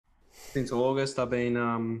Since August, I've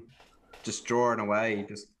been just drawing away,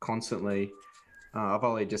 just constantly. I've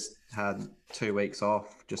only just had 2 weeks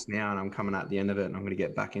off just now, and I'm coming at the end of it, and I'm going to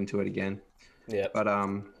get back into it again. Yeah. But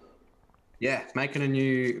yeah, making a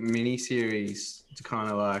new mini series to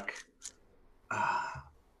kind of like,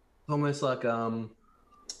 almost like I don't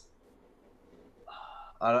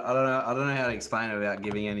know how to explain it without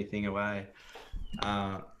giving anything away.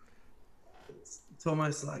 It's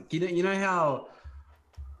almost like you know how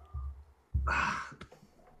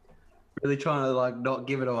really trying to like not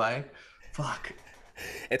give it away. Fuck.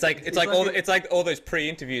 It's like all those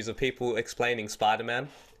pre-interviews of people explaining Spider-Man,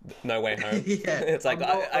 No Way Home. Yeah, it's like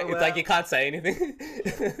it's like you can't say anything.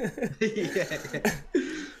 Yeah.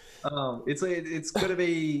 It's gonna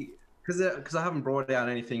be because I haven't brought out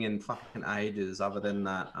anything in fucking ages other than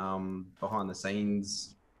that behind the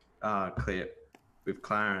scenes clip with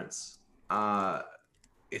Clarence.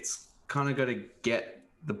 It's kind of got to get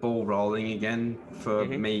the ball rolling again for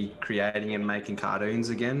me creating and making cartoons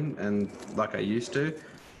again, and like I used to.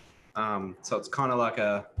 So it's kind of like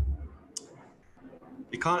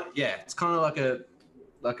it's kind of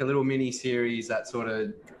like a little mini series that sort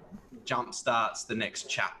of jump starts the next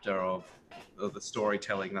chapter of the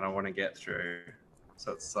storytelling that I want to get through.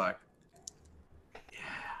 So it's like, yeah,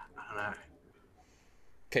 I don't know.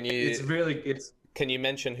 Can you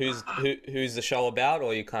mention who's the show about,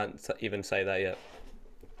 or you can't even say that yet?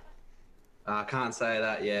 I can't say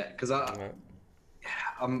that yet because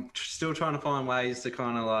I'm still trying to find ways to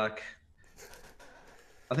kind of like.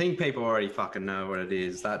 I think people already fucking know what it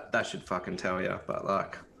is. That should fucking tell you. But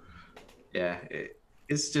like, yeah,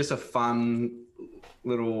 it's just a fun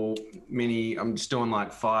little mini. I'm just doing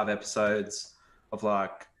like 5 episodes of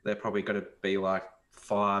like they're probably going to be like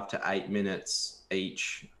 5 to 8 minutes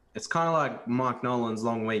each. It's kind of like Mike Nolan's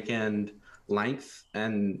Long Weekend length,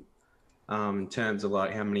 and in terms of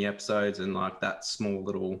like how many episodes and like that small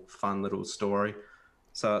little fun little story.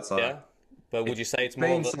 So it's like, yeah. But would you say it's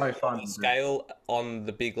more of fun a scale on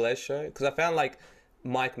the Big Lez Show? Because I found like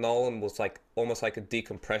Mike Nolan was like almost like a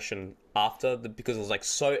decompression after because it was like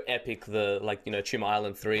so epic, the like, you know, Tumor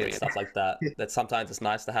Island 3 and stuff like that, that sometimes it's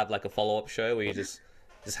nice to have like a follow-up show where you just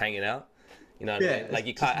hanging out, you know what I mean? Like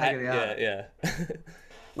you can't yeah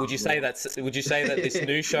would you say that this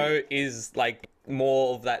new show is like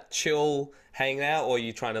more of that chill hanging out, or are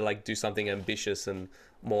you trying to like do something ambitious and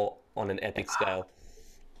more on an epic scale?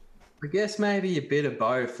 I guess maybe a bit of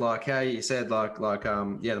both. Like how you said, like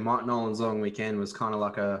the Mike Nolan's Long Weekend was kind of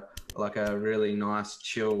like a really nice,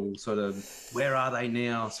 chill sort of where are they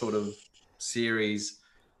now sort of series,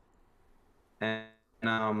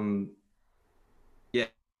 and yeah,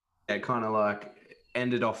 kind of like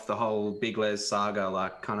ended off the whole Big Les saga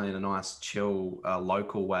like kind of in a nice, chill,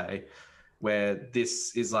 local way, where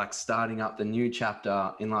this is like starting up the new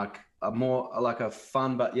chapter in like a more like a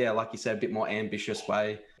fun, but yeah, like you said, a bit more ambitious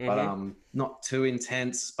way, but not too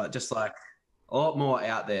intense, but just like a lot more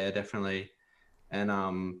out there, definitely. And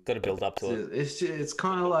Got to build up to it. it's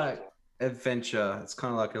kind of like adventure. It's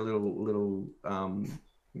kind of like a little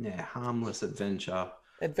harmless adventure.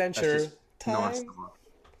 Adventure time. Nice.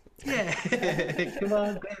 Yeah, come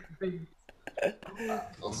on, baby.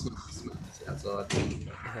 I'll smash this outside.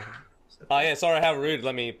 Oh yeah, sorry, how rude.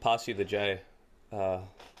 Let me pass you the J.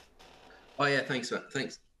 Oh yeah, thanks, man.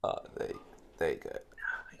 Thanks. There you go.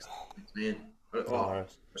 Thanks man. I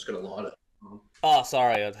just gotta light it. Oh,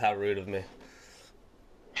 sorry, how rude of me.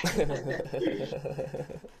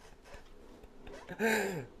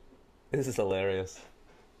 This is hilarious.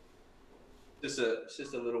 It's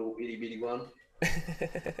just a little itty bitty one.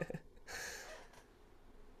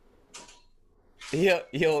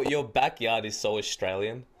 Your backyard is so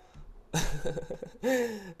Australian.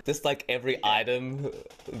 Just like every item,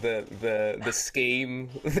 the scheme,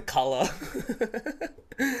 the color,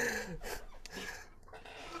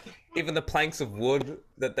 even the planks of wood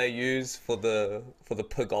that they use for the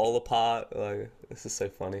pergola part. Like, this is so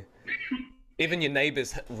funny. Even your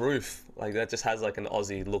neighbor's roof, like that just has like an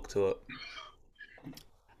Aussie look to it.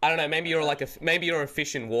 I don't know. Maybe you're a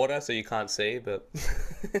fish in water, so you can't see, but